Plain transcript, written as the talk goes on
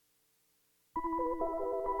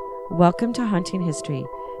Welcome to Haunting History,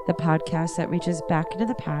 the podcast that reaches back into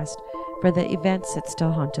the past for the events that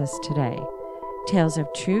still haunt us today. Tales of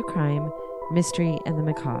true crime, mystery, and the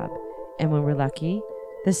macabre. And when we're lucky,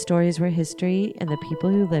 the stories where history and the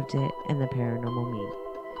people who lived it and the paranormal meet.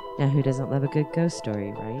 Now, who doesn't love a good ghost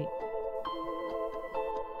story, right?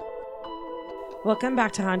 Welcome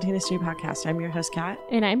back to Haunting History Podcast. I'm your host, Kat.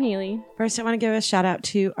 And I'm Haley. First, I want to give a shout out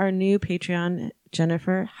to our new Patreon,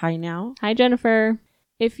 Jennifer. Hi now. Hi, Jennifer.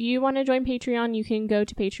 If you want to join Patreon, you can go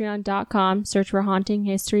to patreon.com, search for Haunting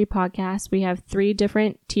History Podcast. We have 3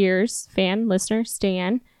 different tiers: fan, listener,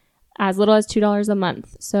 stan, as little as $2 a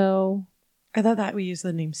month. So I thought that we used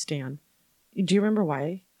the name Stan. Do you remember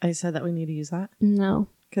why I said that we need to use that? no.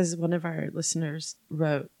 Because one of our listeners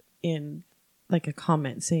wrote in like a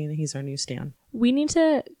comment saying that he's our new Stan. We need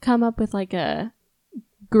to come up with like a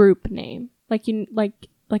group name, like a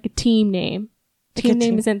team name. Like a Team name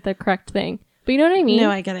team- isn't the correct thing, but you know what I mean? No,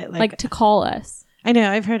 I get it. like to call us. I know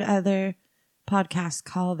I've heard other podcasts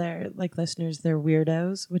call their like listeners their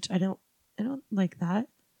weirdos, which I don't like that.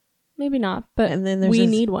 Maybe not, but And then there's we this-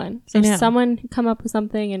 need one. I So know. someone come up with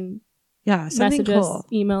something and Yeah, something message cool. us,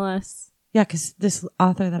 email us. Yeah, because this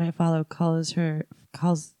author that I follow calls.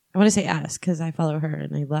 I want to say us because I follow her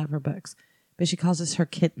and I love her books, but she calls us her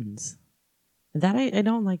kittens. That I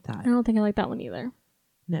don't like that. I don't think I like that one either.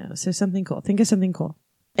 No, so something cool. Think of something cool.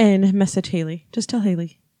 And message Haley. Just tell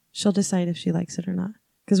Haley. She'll decide if she likes it or not.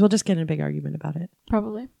 Because we'll just get in a big argument about it.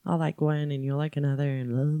 Probably. I'll like one and you'll like another and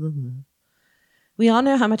blah, blah, blah. We all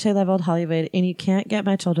know how much I love old Hollywood, and you can't get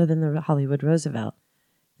much older than the Hollywood Roosevelt.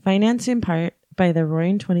 Financed in part by the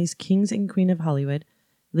Roaring Twenties Kings and Queen of Hollywood,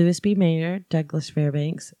 Louis B. Mayer, Douglas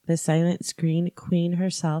Fairbanks, the silent screen queen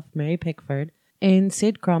herself, Mary Pickford, and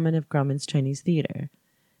Sid Grauman of Grauman's Chinese Theater.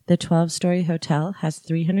 The 12-story hotel has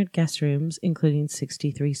 300 guest rooms, including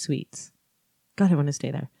 63 suites. God, I want to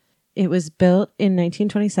stay there. It was built in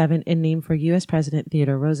 1927 and named for U.S. President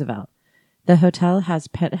Theodore Roosevelt. The hotel has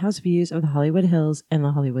penthouse views of the Hollywood Hills and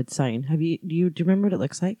the Hollywood sign. Do you remember what it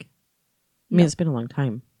looks like? I mean, No. It's been a long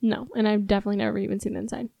time. No, and I've definitely never even seen the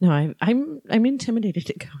inside. No, I'm intimidated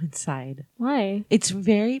to go inside. Why? It's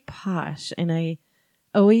very posh, and I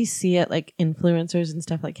always see it like influencers and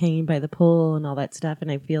stuff like hanging by the pool and all that stuff,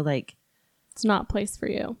 and I feel like It's not a place for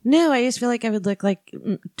you. no, I just feel like I would look like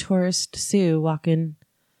tourist Sue walking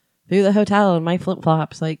through the hotel in my flip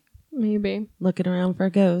flops, like Maybe. looking around for a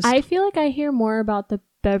ghost. I feel like I hear more about the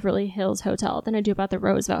Beverly Hills Hotel than I do about the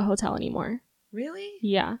Roosevelt Hotel anymore. Really?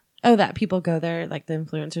 Yeah, Oh, that people go there, like the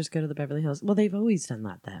influencers go to the Beverly Hills. Well, they've always done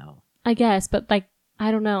that, though. I guess, but like,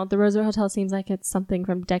 I don't know. The Roosevelt Hotel seems like it's something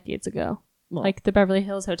from decades ago. Well, Like the Beverly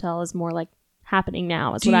Hills Hotel is more like happening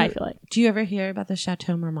now, is Do what you- I feel like. do you ever hear about the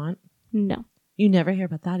Chateau Marmont? No. You never hear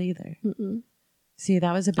about that either. Mm-mm. See,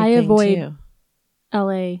 that was a big I thing, avoid- too.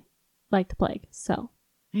 LA like the plague, so.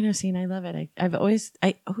 I know, see, and I love it.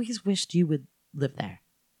 I always wished you would live there.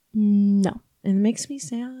 No. And it makes me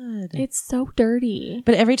sad. It's so dirty.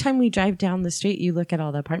 But every time we drive down the street, you look at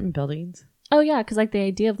all the apartment buildings. Oh, yeah, because like the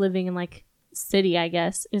idea of living in like city, I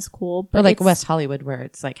guess, is cool. But Or like it's- West Hollywood, where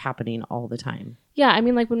it's like happening all the time. Yeah, I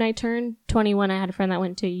mean, like when I turned 21, I had a friend that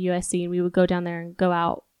went to USC and we would go down there and go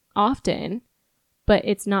out often, but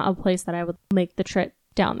it's not a place that I would make the trip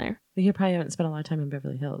down there. But you probably haven't spent a lot of time in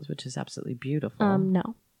Beverly Hills, which is absolutely beautiful.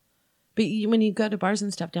 No. But when you go to bars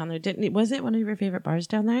and stuff down there, was it one of your favorite bars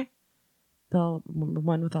down there? The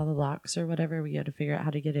one with all the locks or whatever, where you had to figure out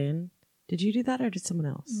how to get in. Did you do that or did someone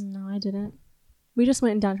else? No, I didn't. We just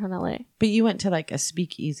went in downtown LA. But you went to like a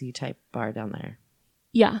speakeasy type bar down there.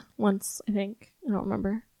 Yeah, once, I think. I don't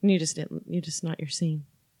remember. And you just not your scene.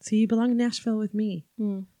 See, you belong in Nashville with me.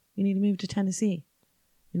 Mm. You need to move to Tennessee.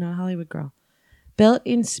 You're not a Hollywood girl. Built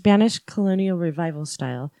in Spanish colonial revival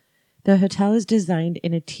style, the hotel is designed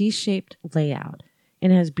in a T-shaped layout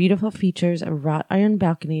and has beautiful features of wrought iron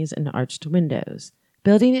balconies and arched windows.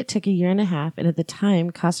 Building it took 1.5 years and at the time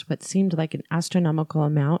cost what seemed like an astronomical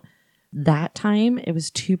amount. That time, it was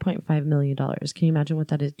 $2.5 million. Can you imagine what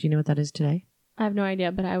that is? Do you know what that is today? I have no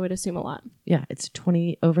idea, but I would assume a lot. Yeah, it's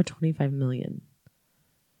over 25 million.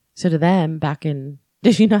 So to them, back in,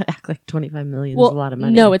 did you not act like 25 million is a lot of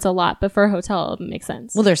money? No, it's a lot, but for a hotel, it makes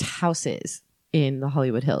sense. Well, there's houses in the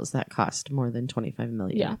Hollywood Hills that cost more than 25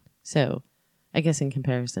 million. Yeah. So I guess in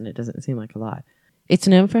comparison, it doesn't seem like a lot. It's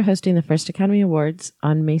known for hosting the first Academy Awards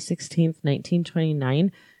on May 16th,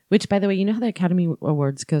 1929, which, by the way, you know how the Academy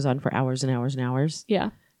Awards goes on for hours and hours and hours? Yeah.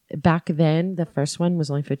 Back then, the first one was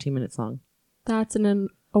only 15 minutes long. That's an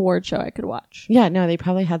award show I could watch. Yeah, no, they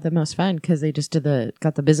probably had the most fun because they just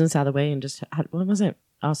got the business out of the way and just had, well, it wasn't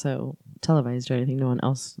also televised or anything. No one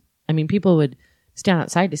else. I mean, people would stand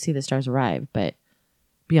outside to see the stars arrive, but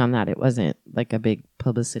beyond that, it wasn't like a big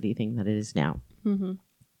publicity thing that it is now. Mm-hmm.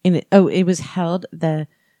 And it was held, the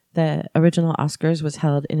original Oscars was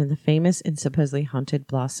held in the famous and supposedly haunted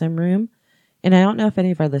Blossom Room. And I don't know if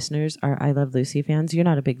any of our listeners are I Love Lucy fans. You're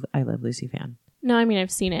not a big I Love Lucy fan. No, I mean,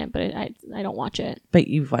 I've seen it, but I don't watch it. But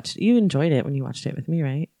you enjoyed it when you watched it with me,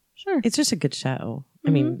 right? Sure. It's just a good show. I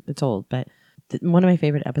mean, it's old, but one of my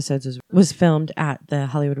favorite episodes was filmed at the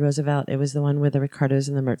Hollywood Roosevelt. It was the one where the Ricardos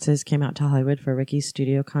and the Mertzes came out to Hollywood for Ricky's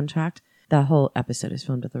studio contract. The whole episode is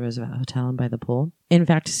filmed at the Roosevelt Hotel and by the pool. In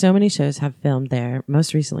fact, so many shows have filmed there.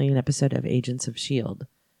 Most recently, an episode of Agents of S.H.I.E.L.D.,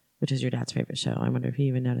 which is your dad's favorite show. I wonder if he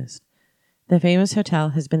even noticed. The famous hotel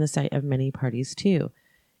has been the site of many parties, too,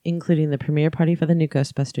 including the premiere party for the new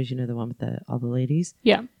Ghostbusters, you know, the one with all the ladies.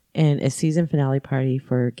 Yeah. And a season finale party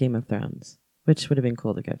for Game of Thrones, which would have been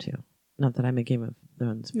cool to go to. Not that I'm a Game of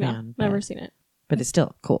Thrones fan. No, never seen it. But it's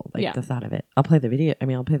still cool, like the thought of it. I'll play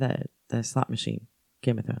the slot machine,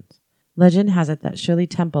 Game of Thrones. Legend has it that Shirley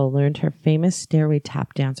Temple learned her famous stairway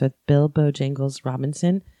tap dance with Bill Bojangles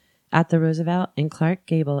Robinson at the Roosevelt, and Clark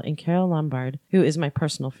Gable and Carole Lombard, who is my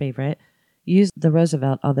personal favorite, used the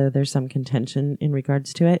Roosevelt, although there's some contention in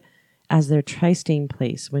regards to it, as their tri-stain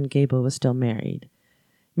place when Gable was still married.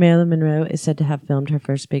 Marilyn Monroe is said to have filmed her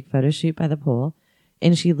first big photo shoot by the pool,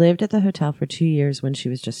 and she lived at the hotel for 2 years when she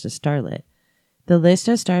was just a starlet. The list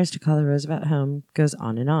of stars to call the Roosevelt home goes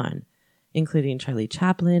on, including Charlie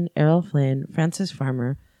Chaplin, Errol Flynn, Frances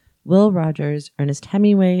Farmer, Will Rogers, Ernest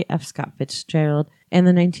Hemingway, F. Scott Fitzgerald, and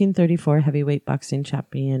the 1934 heavyweight boxing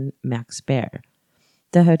champion Max Baer.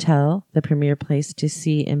 The hotel, the premier place to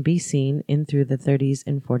see and be seen in through the 30s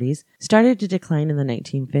and 40s, started to decline in the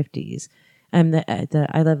 1950s. The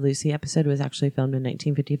I Love Lucy episode was actually filmed in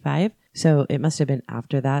 1955, so it must have been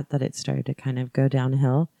after that it started to kind of go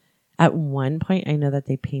downhill. At one point, I know that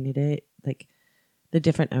they painted it, like the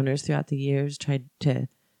different owners throughout the years tried to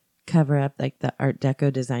cover up like the Art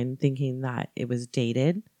Deco design, thinking that it was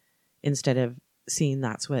dated instead of seeing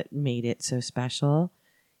that's what made it so special.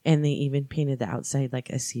 And they even painted the outside like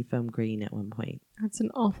a seafoam green at one point. That's an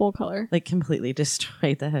awful color. Like completely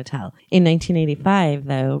destroyed the hotel. In 1985,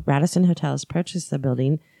 though, Radisson Hotels purchased the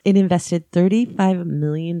building. It invested $35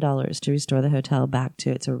 million to restore the hotel back to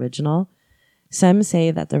its original. Some say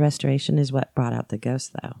that the restoration is what brought out the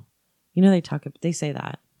ghost, though. You know, they say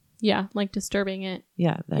that. Yeah, like disturbing it.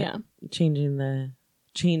 Yeah, changing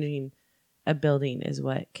a building is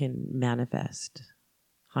what can manifest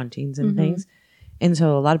hauntings and things. And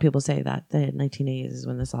so a lot of people say that the 1980s is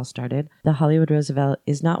when this all started. The Hollywood Roosevelt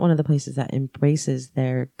is not one of the places that embraces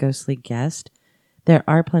their ghostly guest. There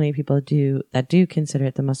are plenty of people that do consider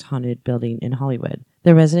it the most haunted building in Hollywood.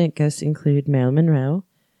 The resident ghosts include Marilyn Monroe,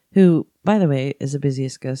 who, by the way, is the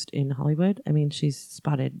busiest ghost in Hollywood. I mean, she's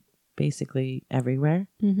spotted basically everywhere,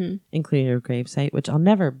 including her gravesite, which I'll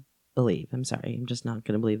never believe. I'm sorry. I'm just not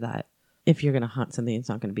going to believe that. If you're going to haunt something, it's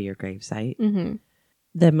not going to be your gravesite.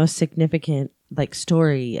 The most significant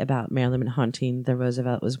story about Marilyn haunting the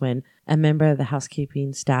Roosevelt was when a member of the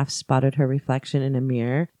housekeeping staff spotted her reflection in a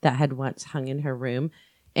mirror that had once hung in her room.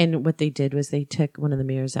 And what they did was they took one of the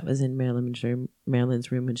mirrors that was in Marilyn's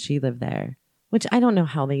room when she lived there, which I don't know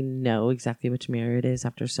how they know exactly which mirror it is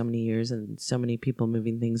after so many years and so many people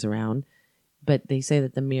moving things around. But they say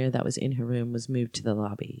that the mirror that was in her room was moved to the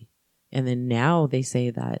lobby. And then now they say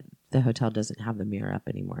that the hotel doesn't have the mirror up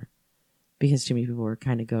anymore because too many people were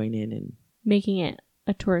kind of going in and making it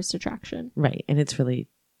a tourist attraction. Right. And it's really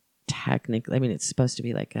technically, I mean, it's supposed to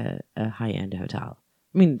be like a high-end hotel.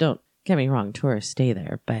 I mean, don't get me wrong, tourists stay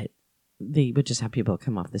there, but they would just have people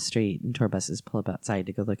come off the street and tour buses pull up outside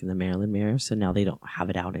to go look in the Marilyn mirror. So now they don't have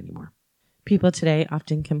it out anymore. People today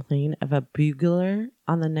often complain of a bugler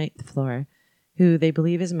on the 9th floor who they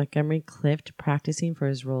believe is Montgomery Clift practicing for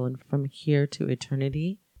his role in From Here to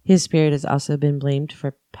Eternity. His spirit has also been blamed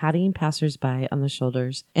for patting passersby on the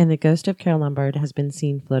shoulders, and the ghost of Carole Lombard has been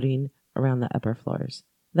seen floating around the upper floors.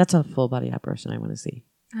 That's a full-body apparition I want to see.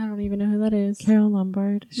 I don't even know who that is. Carole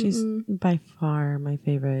Lombard. She's by far my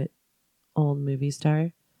favorite old movie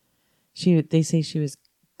star. They say she was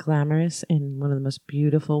glamorous and one of the most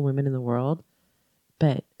beautiful women in the world,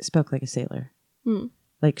 but spoke like a sailor.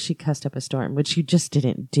 Like she cussed up a storm, which you just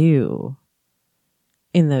didn't do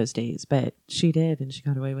in those days, but she did, and she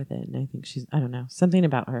got away with it. And I think I don't know, something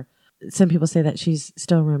about her. Some people say that she's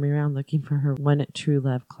still roaming around looking for her one true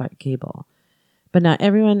love, Clark Gable. But not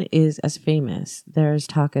everyone is as famous. There's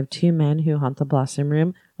talk of 2 men who haunt the Blossom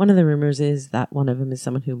Room. One of the rumors is that one of them is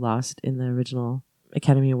someone who lost in the original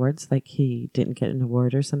Academy Awards, like he didn't get an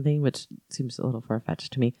award or something, which seems a little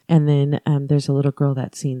far-fetched to me. And then there's a little girl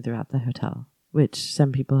that's seen throughout the hotel, which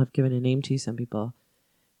some people have given a name to, some people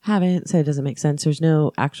Haven't, so it doesn't make sense. There's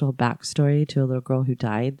no actual backstory to a little girl who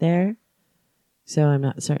died there. So I'm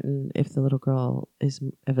not certain if the little girl is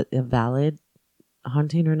a valid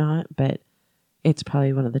haunting or not, but it's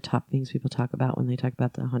probably one of the top things people talk about when they talk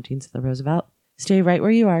about the hauntings of the Roosevelt. Stay right where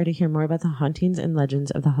you are to hear more about the hauntings and legends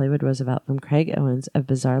of the Hollywood Roosevelt from Craig Owens of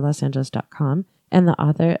BizarreLosAngeles.com and the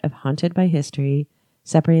author of Haunted by History,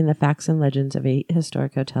 separating the facts and legends of 8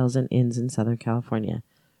 historic hotels and inns in Southern California,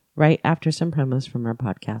 right after some promos from our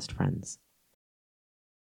podcast friends.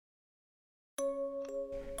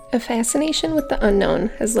 A fascination with the unknown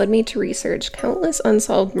has led me to research countless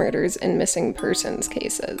unsolved murders and missing persons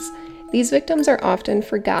cases. These victims are often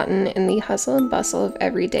forgotten in the hustle and bustle of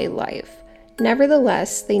everyday life.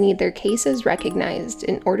 Nevertheless, they need their cases recognized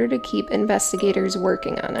in order to keep investigators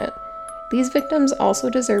working on it. These victims also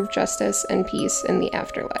deserve justice and peace in the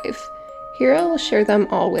afterlife. Here I will share them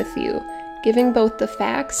all with you, giving both the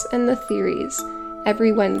facts and the theories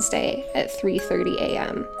every Wednesday at 3:30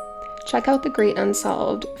 a.m. Check out The Great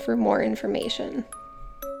Unsolved for more information.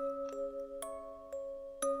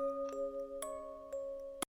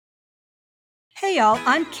 Hey y'all,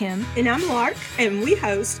 I'm Kim. And I'm Lark, and we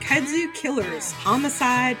host Kudzu Killers,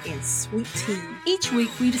 Homicide, and Sweet Tea. Each week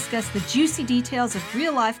we discuss the juicy details of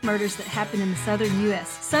real-life murders that happen in the southern U.S.,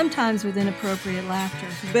 sometimes with inappropriate laughter.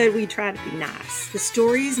 But we try to be nice. The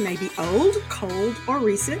stories may be old, cold, or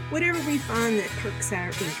recent, whatever we find that perks our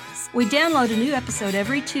interest. We download a new episode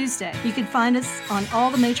every Tuesday. You can find us on all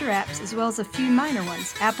the major apps, as well as a few minor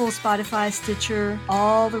ones. Apple, Spotify, Stitcher,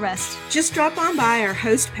 all the rest. Just drop on by our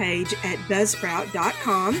host page at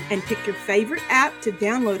buzzsprout.com and pick your favorite app to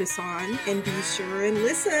download us on, and be sure and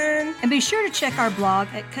listen. And be sure to check our blog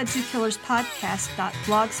at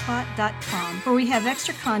kudzukillerspodcast.blogspot.com, where we have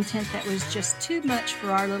extra content that was just too much for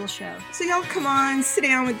our little show. So y'all come on, sit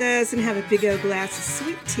down with us and have a big old glass of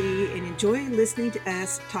sweet tea and enjoy listening to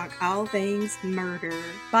us talk all things murder.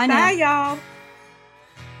 Bye now. Bye, y'all.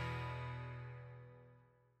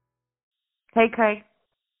 Hey, Craig.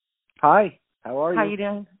 Hi. How are you? How you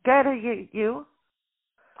doing? Good. Are you?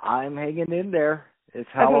 I'm hanging in there. It's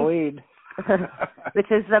Halloween.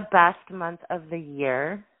 Which is the best month of the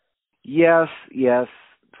year. Yes.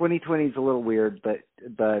 2020 is a little weird, but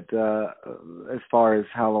as far as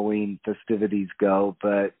Halloween festivities go,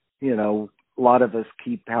 but you know, a lot of us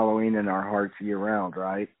keep Halloween in our hearts year round,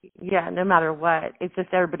 right? Yeah, no matter what. It's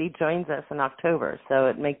just everybody joins us in October, so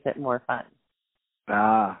it makes it more fun.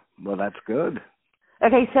 Ah, well, that's good.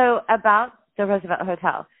 Okay, so about the Roosevelt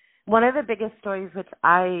Hotel. One of the biggest stories, which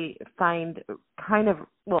I find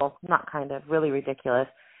really ridiculous,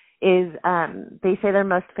 is they say their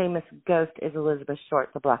most famous ghost is Elizabeth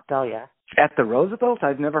Short, the Black Dahlia. At the Roosevelt?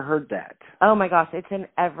 I've never heard that. Oh, my gosh. It's in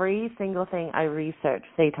every single thing I research.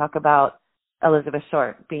 They talk about Elizabeth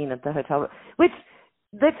Short being at the hotel, which,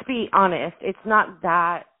 let's be honest, it's not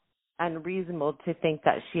that unreasonable to think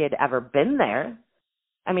that she had ever been there.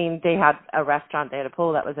 I mean, they had a restaurant, they had a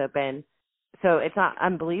pool that was open, so it's not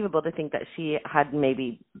unbelievable to think that she had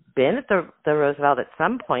maybe been at the Roosevelt at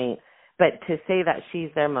some point, but to say that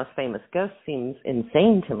she's their most famous ghost seems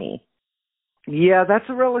insane to me. Yeah, that's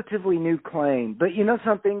a relatively new claim, but you know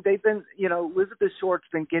something? Elizabeth Short's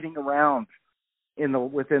been getting around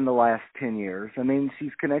within the last 10 years. I mean,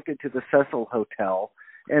 she's connected to the Cecil Hotel,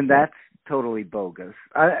 and that's totally bogus.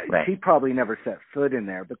 Right. She probably never set foot in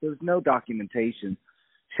there, but there's no documentation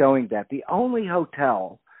showing that. The only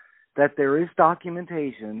hotel that there is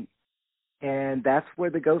documentation, and that's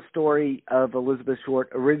where the ghost story of Elizabeth Short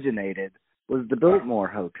originated, was the Biltmore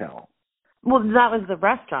Hotel. Well, that was the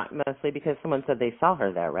restaurant mostly because someone said they saw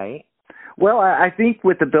her there, right? Well, I think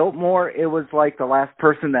with the Biltmore, it was like the last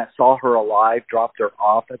person that saw her alive dropped her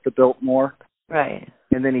off at the Biltmore. Right.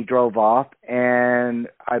 And then he drove off, and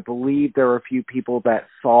I believe there were a few people that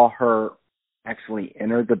saw her actually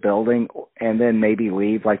enter the building and then maybe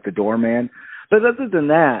leave, like the doorman. But other than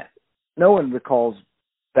that, no one recalls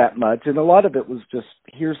that much, and a lot of it was just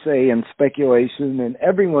hearsay and speculation, and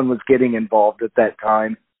everyone was getting involved at that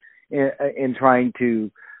time in trying to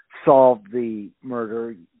solve the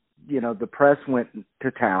murder. You know, the press went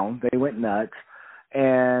to town. They went nuts,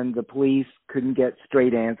 and the police couldn't get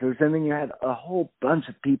straight answers. And then you had a whole bunch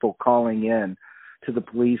of people calling in to the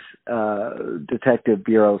police detective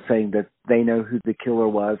bureau saying that they know who the killer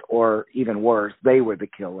was, or even worse, they were the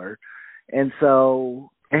killer. And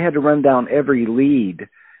so they had to run down every lead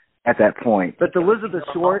at that point. But the Elizabeth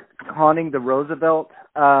Short haunting the Roosevelt,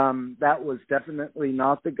 that was definitely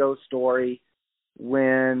not the ghost story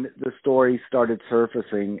when the story started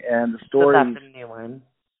surfacing. And the story... So that's a new one.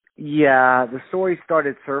 Yeah, the story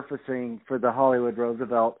started surfacing for the Hollywood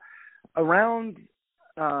Roosevelt around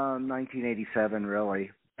 1987,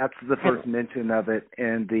 really. That's the first mention of it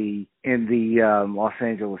in the Los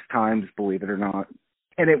Angeles Times, believe it or not.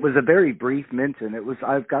 And it was a very brief mention.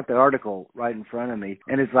 I've got the article right in front of me,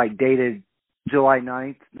 and it's like dated July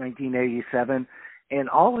 9th, 1987. And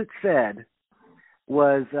all it said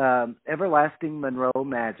was everlasting Monroe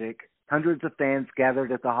magic. Hundreds of fans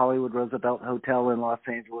gathered at the Hollywood Roosevelt Hotel in Los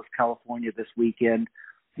Angeles, California this weekend,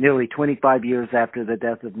 nearly 25 years after the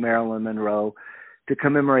death of Marilyn Monroe, to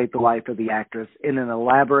commemorate the life of the actress in an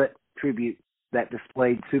elaborate tribute that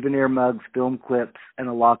displayed souvenir mugs, film clips, and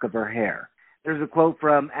a lock of her hair. There's a quote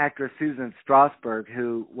from actress Susan Strasberg,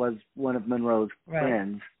 who was one of Monroe's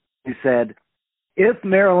friends, who said, "If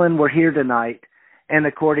Marilyn were here tonight, and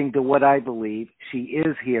according to what I believe, she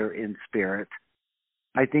is here in spirit,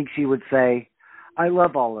 I think she would say, 'I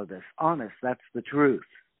love all of this. Honest, that's the truth.'"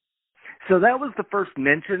 So that was the first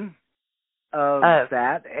mention of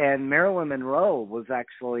that, and Marilyn Monroe was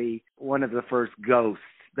actually one of the first ghosts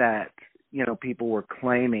that, people were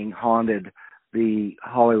claiming haunted the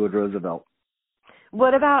Hollywood Roosevelt.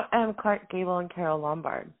 What about Clark Gable and Carole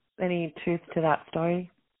Lombard? Any truth to that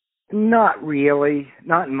story? Not really.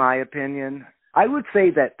 Not in my opinion. I would say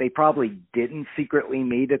that they probably didn't secretly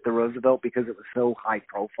meet at the Roosevelt because it was so high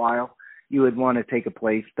profile. You would want to take a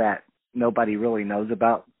place that nobody really knows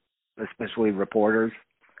about, especially reporters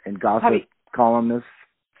and gossip columnists.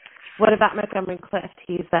 What about Montgomery Clift?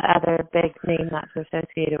 He's the other big name that's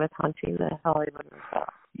associated with haunting the Hollywood Roosevelt.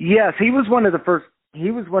 Yes, he was one of the first.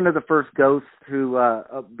 He was one of the first ghosts who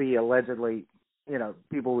be allegedly,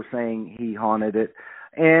 people were saying he haunted it.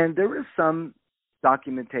 And there is some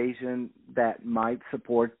documentation that might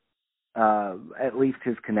support at least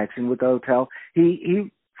his connection with the hotel.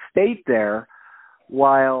 He stayed there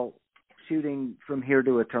while shooting From Here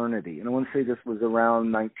to Eternity. And I want to say this was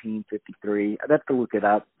around 1953. I'd have to look it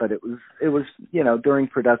up, but it was during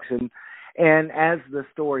production. And as the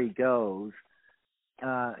story goes,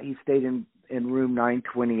 he stayed in room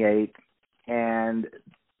 928, and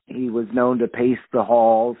he was known to pace the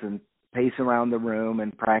halls and pace around the room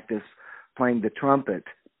and practice playing the trumpet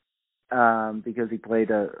because he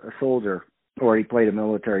played a soldier, or he played a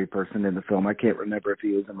military person in the film. I can't remember if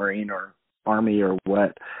he was a Marine or Army or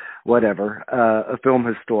whatever. A film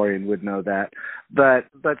historian would know that. But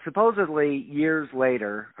supposedly years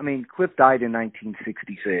later, Clift died in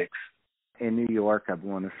 1966 in New York, I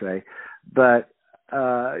want to say. But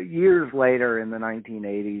years later in the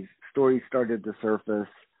 1980s, stories started to surface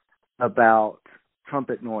about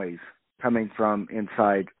trumpet noise coming from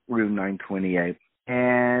inside room 928.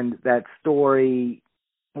 And that story,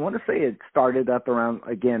 I want to say it started up around,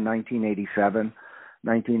 again, 1987,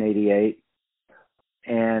 1988.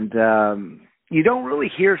 And you don't really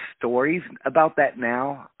hear stories about that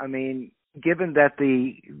now. Given that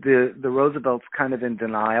the Roosevelt's kind of in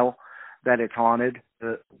denial that it's haunted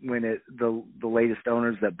when the latest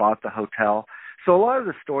owners that bought the hotel. So a lot of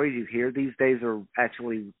the stories you hear these days are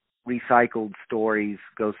actually recycled stories,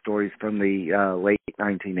 ghost stories from the late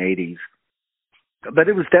 1980s. But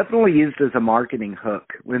it was definitely used as a marketing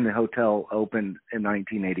hook when the hotel opened in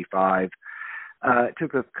 1985. It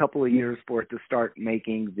took a couple of years for it to start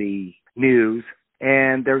making the news.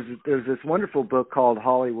 And there's this wonderful book called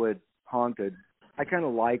Hollywood Haunted. I kind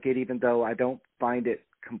of like it, even though I don't find it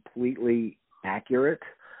completely accurate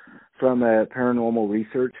from a paranormal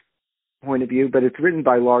research point of view. But it's written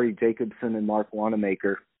by Laurie Jacobson and Mark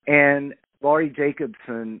Wanamaker. And Laurie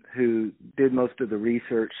Jacobson, who did most of the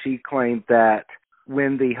research, she claimed that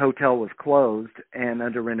when the hotel was closed and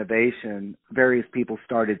under renovation, various people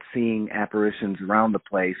started seeing apparitions around the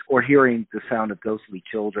place or hearing the sound of ghostly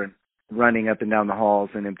children running up and down the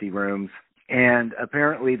halls in empty rooms. And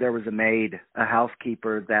apparently there was a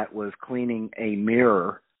housekeeper that was cleaning a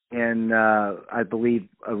mirror in, I believe,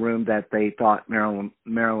 a room that they thought Marilyn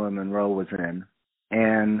Monroe was in.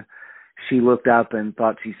 And she looked up and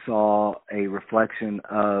thought she saw a reflection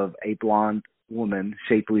of a blonde woman,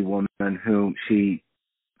 shapely woman, whom she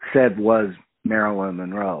said was Marilyn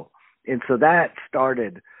Monroe. And so that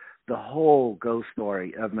started the whole ghost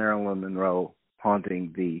story of Marilyn Monroe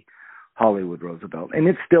haunting the Hollywood Roosevelt. And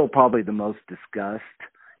it's still probably the most discussed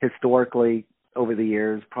historically over the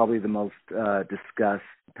years, probably the most discussed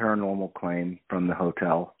paranormal claim from the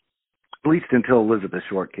hotel, at least until Elizabeth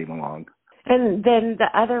Short came along. And then the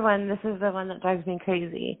other one, this is the one that drives me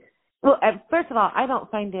crazy. Well, first of all, I don't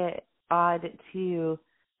find it odd to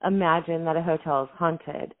imagine that a hotel is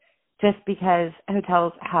haunted, just because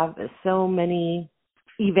hotels have so many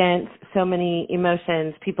events, so many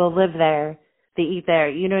emotions. People live there, they eat there.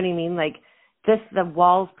 You know what I mean? Like, just the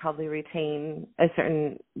walls probably retain a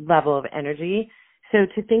certain level of energy. So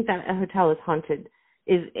to think that a hotel is haunted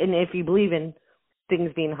is, and if you believe in things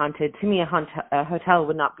being haunted, to me a hotel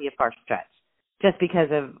would not be a far stretch, just because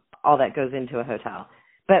of all that goes into a hotel.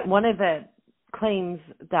 But one of the claims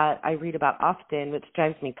that I read about often, which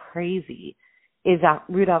drives me crazy, is that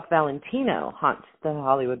Rudolph Valentino haunts the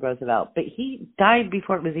Hollywood Roosevelt, but he died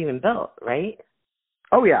before it was even built, right?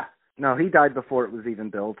 Oh, yeah. No, he died before it was even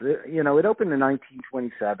built. It opened in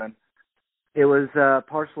 1927. It was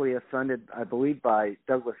partially funded, I believe, by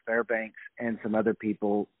Douglas Fairbanks and some other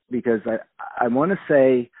people, because I want to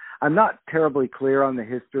say, I'm not terribly clear on the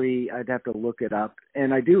history. I'd have to look it up.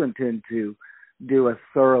 And I do intend to do a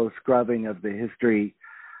thorough scrubbing of the history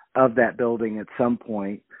of that building at some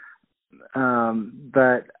point.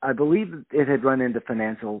 But I believe it had run into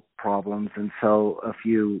financial problems, and so a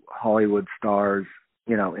few Hollywood stars,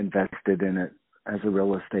 invested in it as a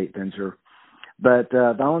real estate venture. But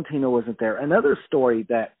Valentino wasn't there. Another story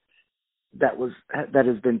that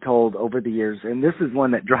has been told over the years, and this is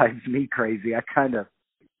one that drives me crazy. I kind of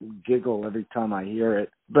giggle every time I hear it.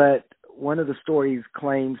 But one of the stories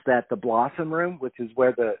claims that the Blossom Room, which is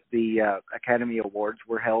where the Academy Awards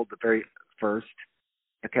were held, the very first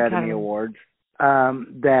Academy Awards,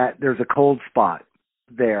 that there's a cold spot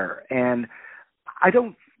there. And I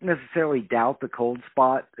don't necessarily doubt the cold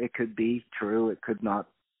spot. It could be true. It could not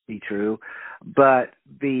be true. But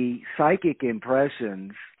the psychic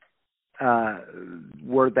impressions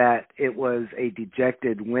were that it was a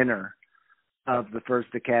dejected winner of the first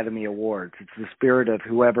Academy Awards. It's the spirit of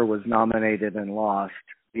whoever was nominated and lost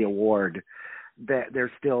the award, that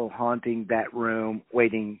they're still haunting that room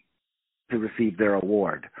waiting to receive their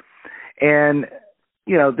award. And,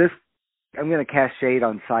 this, I'm going to cast shade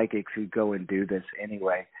on psychics who go and do this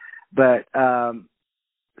anyway, but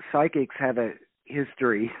psychics have a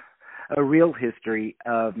real history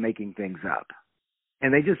of making things up.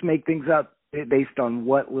 And they just make things up based on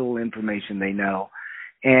what little information they know.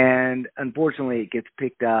 And unfortunately, it gets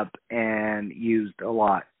picked up and used a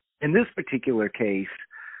lot. In this particular case,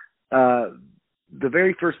 the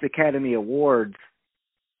very first Academy Awards,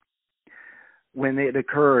 when it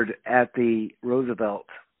occurred at the Roosevelt,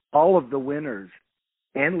 all of the winners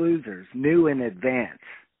and losers knew in advance,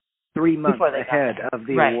 3 months ahead of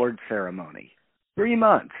the award ceremony. 3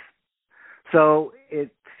 months. So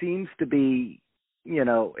it seems to be,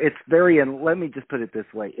 it's let me just put it this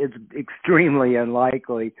way. It's extremely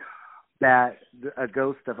unlikely that a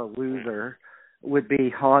ghost of a loser would be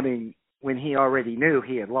haunting when he already knew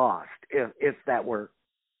he had lost, if that were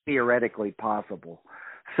theoretically possible.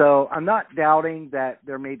 So I'm not doubting that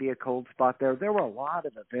there may be a cold spot there. There were a lot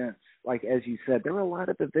of events, like as you said, there were a lot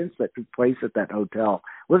of events that took place at that hotel.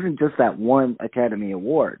 It wasn't just that one Academy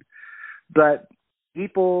Award. But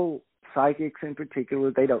people, psychics in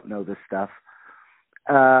particular, they don't know this stuff.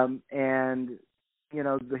 And,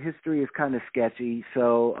 the history is kind of sketchy.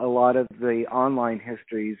 So a lot of the online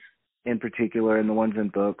histories in particular and the ones in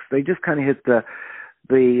books, they just kind of hit the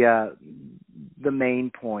main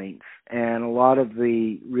points, and a lot of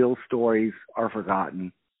the real stories are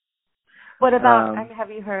forgotten. What about, have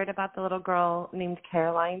you heard about the little girl named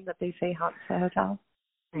Caroline that they say haunts the hotel?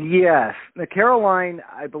 Yes. The Caroline,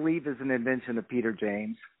 I believe, is an invention of Peter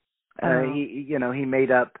James. He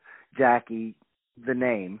made up Jackie, the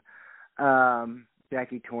name.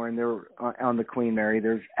 Jackie Torn, they were on the Queen Mary.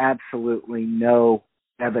 There's absolutely no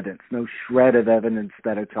evidence, no shred of evidence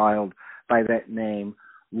that a child by that name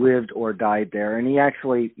lived or died there. And he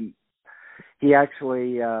actually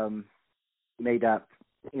made up,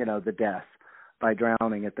 the death by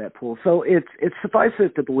drowning at that pool. So it's suffice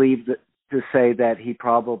it to believe to say that he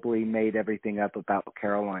probably made everything up about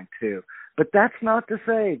Caroline too. But that's not to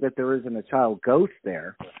say that there isn't a child ghost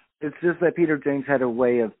there. It's just that Peter James had a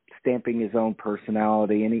way of stamping his own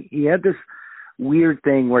personality, and he had this weird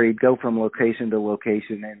thing where he'd go from location to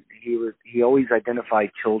location, and he always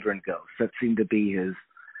identified children ghosts. That seemed to be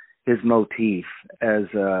his motif as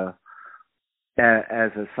a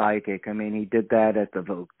psychic. I mean, he did that at the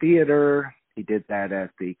Vogue Theater. He did that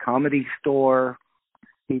at the Comedy Store.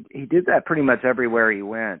 He did that pretty much everywhere he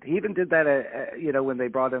went. He even did that, when they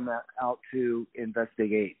brought him out to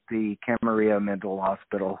investigate the Camarillo Mental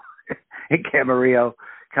Hospital in Camarillo,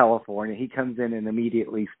 California. He comes in and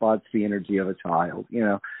immediately spots the energy of a child,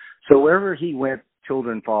 So wherever he went,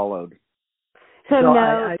 children followed. So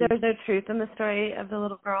there's no truth in the story of the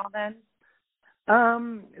little girl then?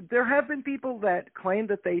 There have been people that claim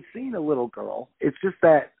that they've seen a little girl. It's just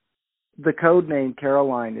that the code name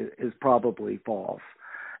Caroline is probably false.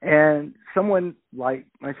 And someone like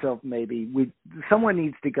myself, someone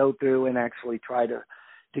needs to go through and actually try to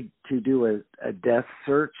do a death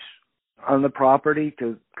search on the property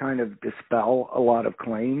to kind of dispel a lot of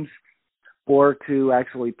claims. or to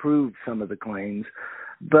actually prove some of the claims.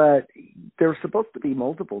 But there's supposed to be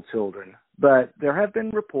multiple children. But there have been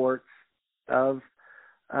reports of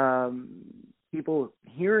people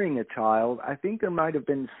hearing a child. I think there might have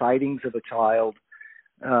been sightings of a child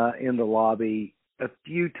in the lobby a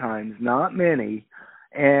few times, not many.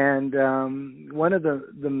 And one of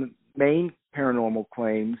the main paranormal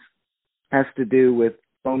claims has to do with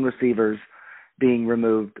phone receivers being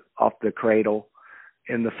removed off the cradle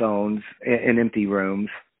in the phones in empty rooms,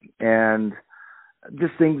 and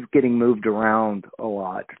just things getting moved around a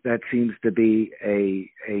lot. That seems to be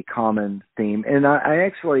a common theme. And I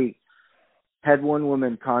actually had one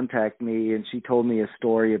woman contact me, and she told me a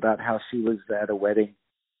story about how she was at a wedding,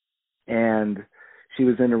 and she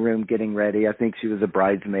was in a room getting ready. I think she was a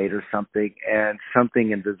bridesmaid or something, and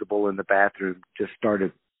something invisible in the bathroom just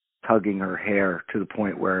started tugging her hair to the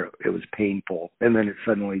point where it was painful, and then it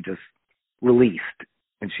suddenly just released,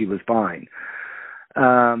 and she was fine.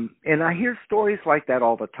 And I hear stories like that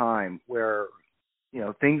all the time where,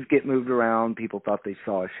 things get moved around. People thought they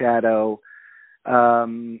saw a shadow.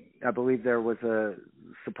 I believe there was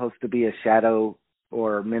supposed to be a shadow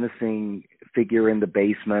or menacing figure in the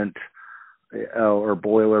basement or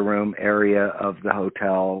boiler room area of the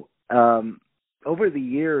hotel. Over the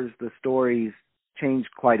years, the stories changed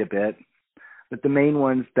quite a bit, but the main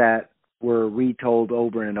ones that were retold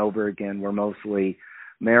over and over again were mostly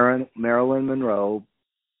Marilyn Monroe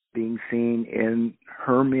being seen in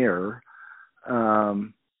her mirror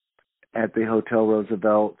at the Hotel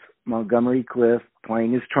Roosevelt, Montgomery Clift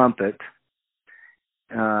playing his trumpet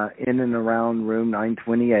in and around room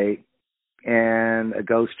 928, and a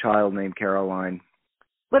ghost child named Caroline.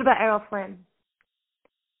 What about Errol Flynn?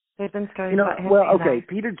 There's been stories about him. Well, okay,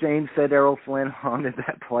 Peter James said Errol Flynn haunted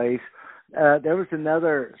that place. There was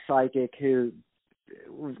another psychic who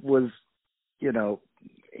was,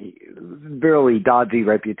 barely dodgy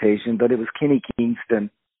reputation, but it was Kenny Kingston,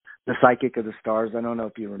 the psychic of the stars. I don't know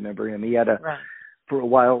if you remember him. He had for a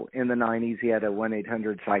while in the 90s, he had a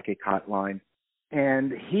 1-800-psychic hotline.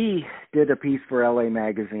 And he did a piece for LA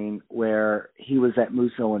Magazine where he was at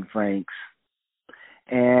Musso and Frank's,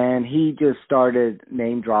 and he just started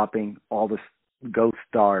name dropping all the ghost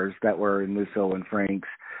stars that were in Musso and Frank's.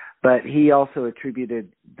 But he also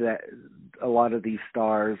attributed a lot of these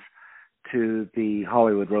stars to the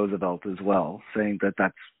Hollywood Roosevelt as well, saying that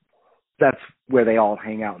that's where they all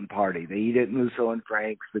hang out and party. They eat at Musso and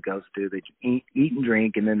Frank's, the ghosts do. They eat and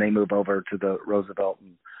drink, and then they move over to the Roosevelt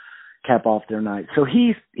and cap off their night. So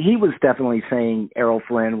he was definitely saying Errol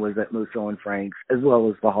Flynn was at Musso and Frank's as well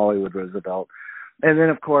as the Hollywood Roosevelt. And then,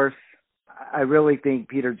 of course, I really think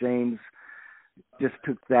Peter James just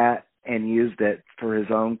took that and used it for his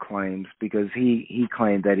own claims, because he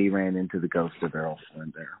claimed that he ran into the ghost of Errol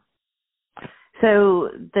Flynn there. So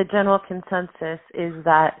the general consensus is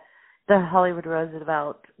that the Hollywood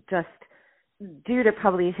Roosevelt, just due to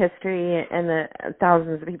probably history and the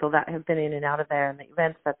thousands of people that have been in and out of there and the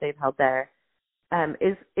events that they've held there,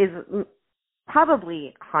 is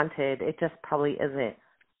probably haunted. It just probably isn't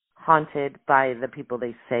haunted by the people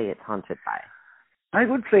they say it's haunted by. I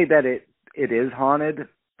would say that it is haunted.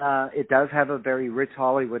 It does have a very rich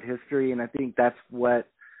Hollywood history, and I think that's what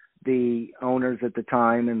the owners at the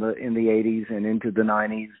time in the 80s and into the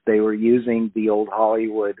 90s, they were using the old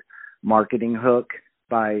Hollywood marketing hook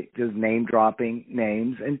by just name dropping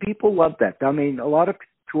names, and people love that. I mean, a lot of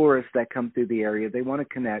tourists that come through the area, they want to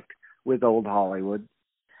connect with old Hollywood,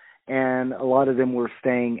 and a lot of them were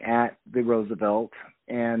staying at the Roosevelt,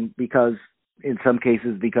 and in some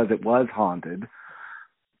cases because it was haunted.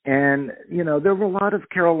 And, there were a lot of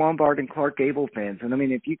Carole Lombard and Clark Gable fans. And, I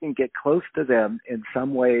mean, if you can get close to them in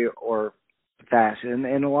some way or fashion,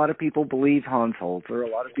 and a lot of people believe Hans Holzer, a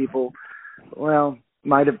lot of people,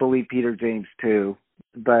 might have believed Peter James too,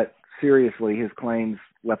 but seriously, his claims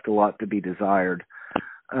left a lot to be desired.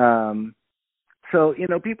 So,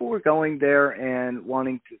 people were going there and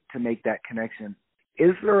wanting to make that connection.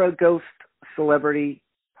 Is there a ghost celebrity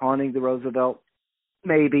haunting the Roosevelt?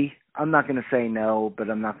 Maybe. I'm not going to say no, but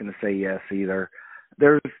I'm not going to say yes either.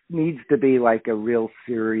 There needs to be like a real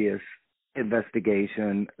serious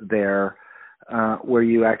investigation there where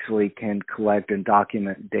you actually can collect and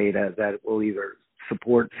document data that will either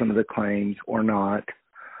support some of the claims or not.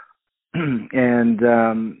 And,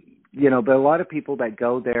 but a lot of people that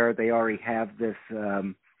go there, they already have this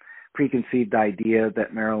preconceived idea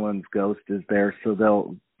that Marilyn's ghost is there. So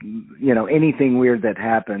they'll, anything weird that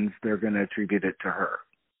happens, they're going to attribute it to her.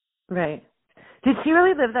 Right. Did she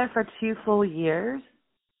really live there for 2 full years?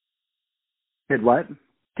 Did what?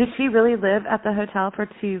 Did she really live at the hotel for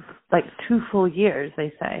 2 full years,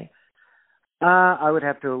 they say? I would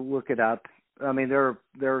have to look it up. I mean, there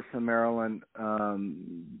are some Marilyn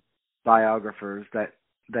biographers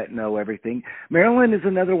that know everything. Marilyn is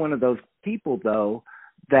another one of those people, though,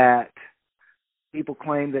 that people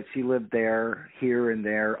claim that she lived there, here and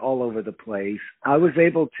there, all over the place. I was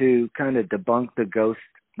able to kind of debunk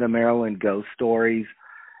the Marilyn ghost stories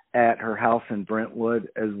at her house in Brentwood,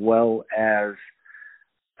 as well as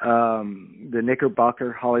the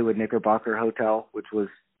Hollywood Knickerbocker Hotel, which was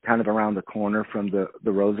kind of around the corner from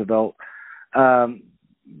the Roosevelt.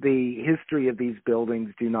 The history of these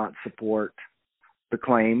buildings do not support the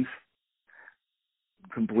claims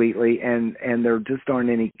completely, and there just aren't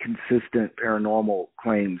any consistent paranormal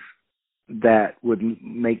claims that would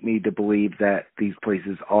make me to believe that these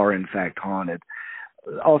places are in fact haunted.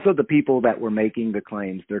 Also, the people that were making the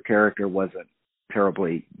claims, their character wasn't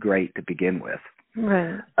terribly great to begin with.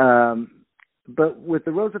 Right. But with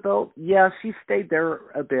the Roosevelt, yeah, she stayed there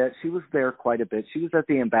a bit. She was there quite a bit. She was at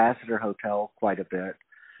the Ambassador Hotel quite a bit,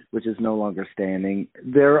 which is no longer standing.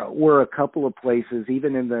 There were a couple of places,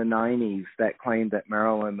 even in the 90s, that claimed that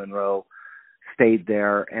Marilyn Monroe stayed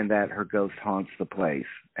there and that her ghost haunts the place.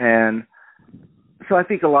 And so I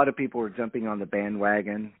think a lot of people were jumping on the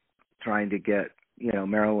bandwagon, trying to get,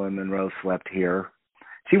 Marilyn Monroe slept here.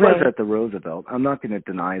 She was at the Roosevelt. I'm not going to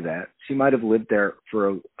deny that. She might have lived there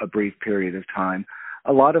for a brief period of time.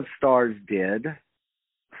 A lot of stars did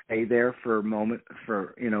stay there for moments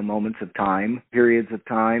of time, periods of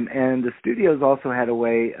time. And the studios also had a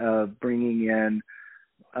way of bringing in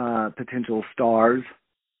potential stars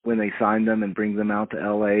when they signed them and bring them out to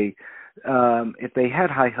L.A. If they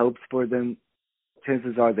had high hopes for them,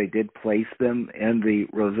 chances are they did place them in the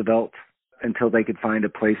Roosevelt until they could find a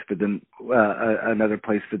place for them, another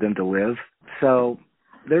place for them to live. So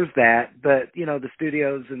there's that. But, the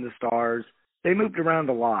studios and the stars, they moved around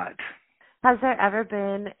a lot. Has there ever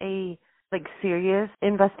been a serious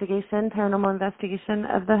paranormal investigation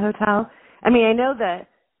of the hotel? I mean, I know that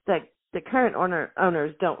the current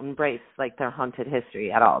owners don't embrace their haunted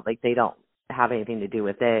history at all. They don't have anything to do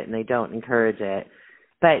with it, and they don't encourage it.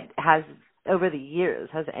 But over the years,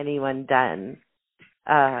 has anyone done?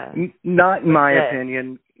 Not in my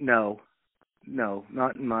opinion. No,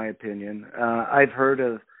 not in my opinion. I've heard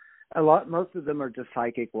of a lot. Most of them are just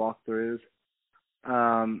psychic walkthroughs.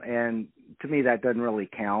 And to me, that doesn't really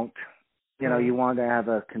count. You want to have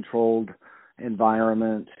a controlled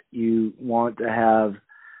environment. You want to have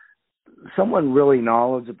someone really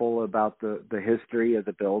knowledgeable about the history of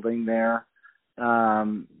the building there,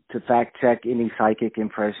 to fact check any psychic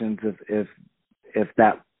impressions if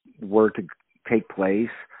that were to take place.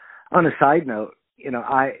 On a side note,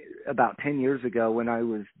 about 10 years ago when I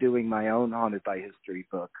was doing my own Haunted by History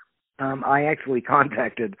book, I actually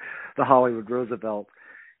contacted the Hollywood Roosevelt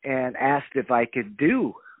and asked if I could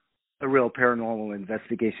do a real paranormal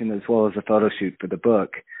investigation as well as a photo shoot for the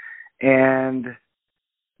book. And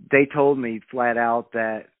they told me flat out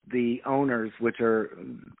that the owners, which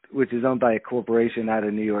is owned by a corporation out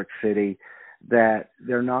of New York City, that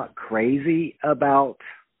they're not crazy about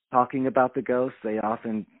talking about the ghosts. They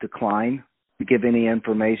often decline to give any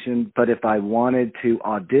information. But if I wanted to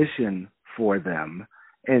audition for them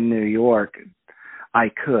in New York, I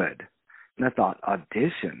could. And I thought,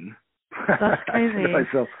 audition? That's crazy.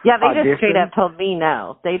 So, yeah, they audition? Just straight up told me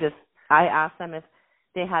no. I asked them if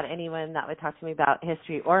they had anyone that would talk to me about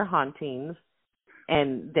history or hauntings,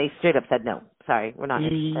 and they straight up said no. Sorry, we're not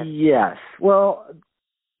interested. Yes. Well,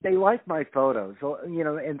 they like my photos. So,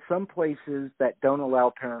 in some places that don't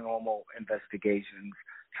allow paranormal investigations,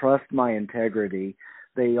 trust my integrity.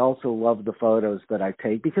 They also love the photos that I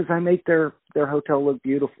take because I make their hotel look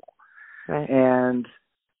beautiful, right, and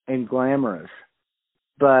glamorous.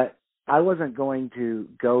 But I wasn't going to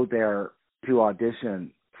go there to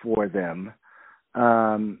audition for them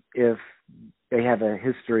if they have a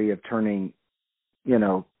history of turning,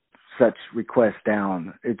 such requests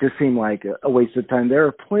down. It just seemed like a waste of time. There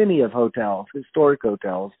are plenty of hotels, historic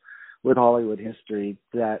hotels with Hollywood history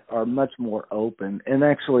that are much more open and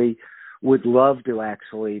actually would love to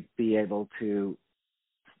actually be able to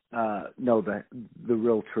know the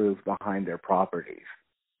real truth behind their properties.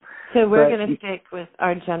 So we're going to stick with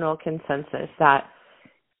our general consensus that,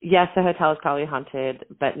 yes, the hotel is probably haunted,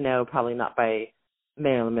 but no, probably not by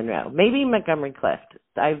Marilyn Monroe. Maybe Montgomery Clift.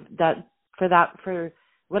 For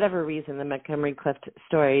whatever reason, the Montgomery Clift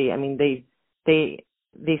story, I mean, they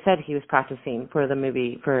said he was practicing for the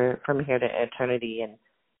movie From Here to Eternity, and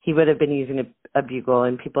he would have been using a bugle,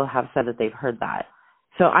 and people have said that they've heard that.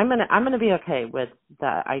 So I'm gonna be okay with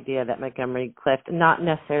the idea that Montgomery Clift, not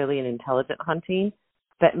necessarily an intelligent haunting,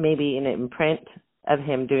 but maybe an imprint of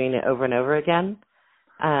him doing it over and over again.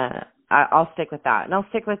 I'll stick with that, and I'll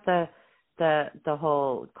stick with the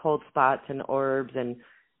whole cold spots and orbs, and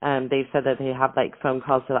they said that they have like phone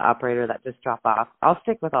calls to the operator that just drop off. I'll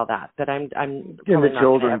stick with all that, but I'm in the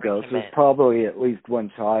children ghost. There's probably at least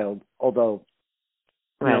one child, although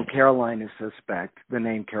Caroline is suspect. The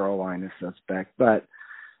name Caroline is suspect, but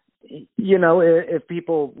if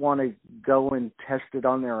people want to go and test it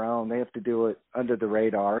on their own, they have to do it under the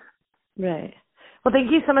radar. Right. Well,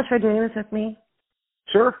 thank you so much for doing this with me.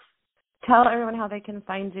 Sure. Tell everyone how they can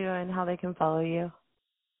find you and how they can follow you.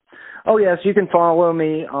 Oh, yes. You can follow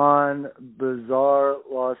me on Bizarre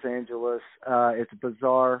Los Angeles. It's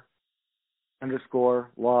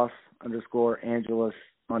Bizarre_Los_Angeles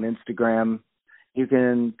on Instagram. You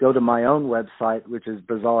can go to my own website, which is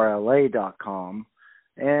bizarrela.com.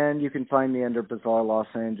 And you can find me under Bizarre Los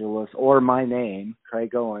Angeles or my name,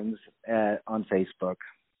 Craig Owens, on Facebook.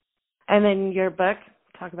 And then your book,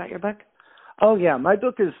 talk about your book. Oh, yeah. My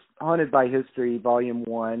book is Haunted by History, Volume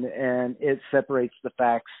 1, and it separates the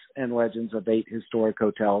facts and legends of 8 historic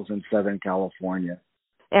hotels in Southern California.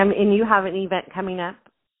 And you have an event coming up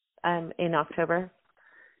in October?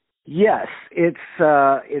 Yes. It's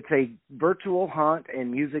a virtual haunt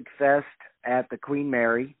and music fest at the Queen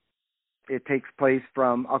Mary. It takes place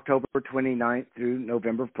from October 29th through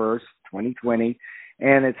November 1st, 2020,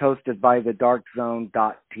 and it's hosted by the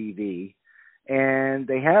darkzone.tv. And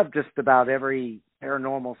they have just about every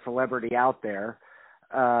paranormal celebrity out there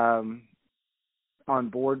on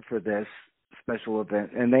board for this special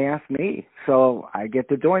event, and they asked me, so I get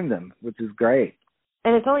to join them, which is great.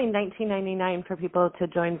 And it's only $19.99 for people to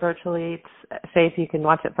join virtually. It's safe. You can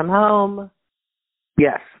watch it from home.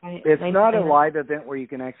 Yes. It's not a live event where you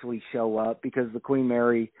can actually show up because the Queen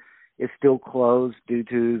Mary is still closed due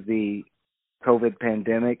to the COVID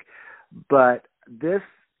pandemic. But this,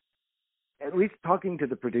 at least talking to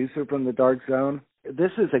the producer from the Dark Zone,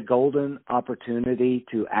 this is a golden opportunity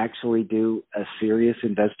to actually do a serious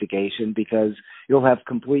investigation because you'll have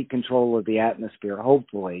complete control of the atmosphere,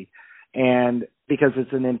 hopefully, and because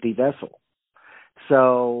it's an empty vessel.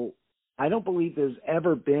 So I don't believe there's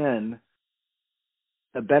ever been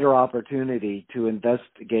a better opportunity to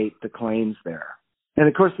investigate the claims there. And,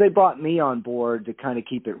 of course, they brought me on board to kind of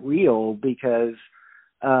keep it real because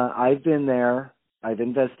I've been there. I've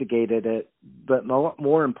investigated it, but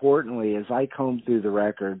more importantly is I combed through the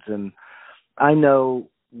records and I know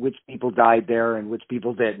which people died there and which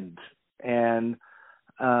people didn't. And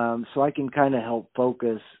so I can kind of help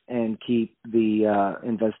focus and keep the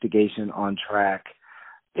investigation on track.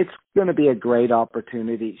 It's going to be a great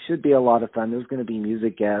opportunity. It should be a lot of fun. There's going to be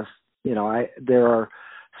music guests. There are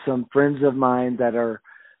some friends of mine that are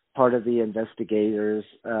part of the investigation,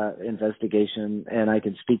 and I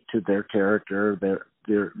can speak to their character.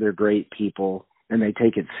 They're great people, and they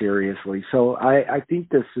take it seriously. So I think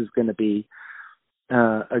this is going to be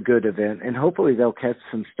a good event, and hopefully they'll catch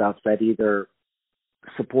some stuff that either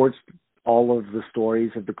supports all of the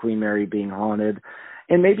stories of the Queen Mary being haunted,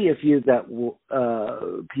 and maybe a few that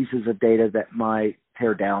pieces of data that might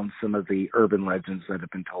tear down some of the urban legends that have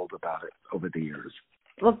been told about it over the years.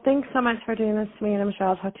 Well, thanks so much for doing this to me, and I'm sure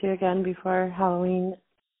I'll talk to you again before Halloween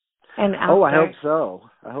and after. Oh, I hope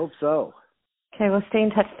so. Okay, we'll stay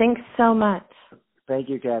in touch. Thanks so much. Thank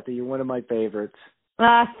you, Kathy. You're one of my favorites.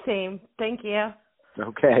 Same. Thank you.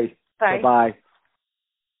 Okay. Bye. Bye-bye.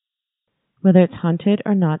 Whether it's haunted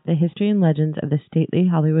or not, the history and legends of the stately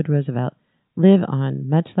Hollywood Roosevelt live on,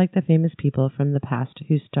 much like the famous people from the past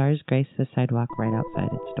whose stars grace the sidewalk right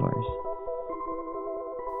outside its doors.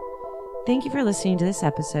 Thank you for listening to this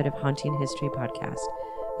episode of Haunting History Podcast.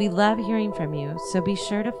 We love hearing from you, so be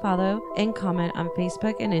sure to follow and comment on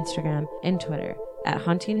Facebook and Instagram and Twitter at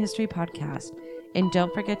Haunting History Podcast. And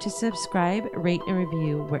don't forget to subscribe, rate, and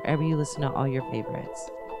review wherever you listen to all your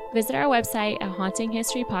favorites. Visit our website at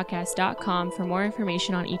hauntinghistorypodcast.com for more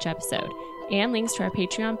information on each episode and links to our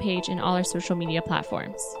Patreon page and all our social media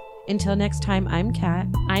platforms. Until next time, I'm Kat.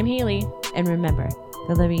 I'm Haley. And remember,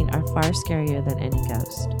 the living are far scarier than any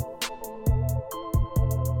ghost.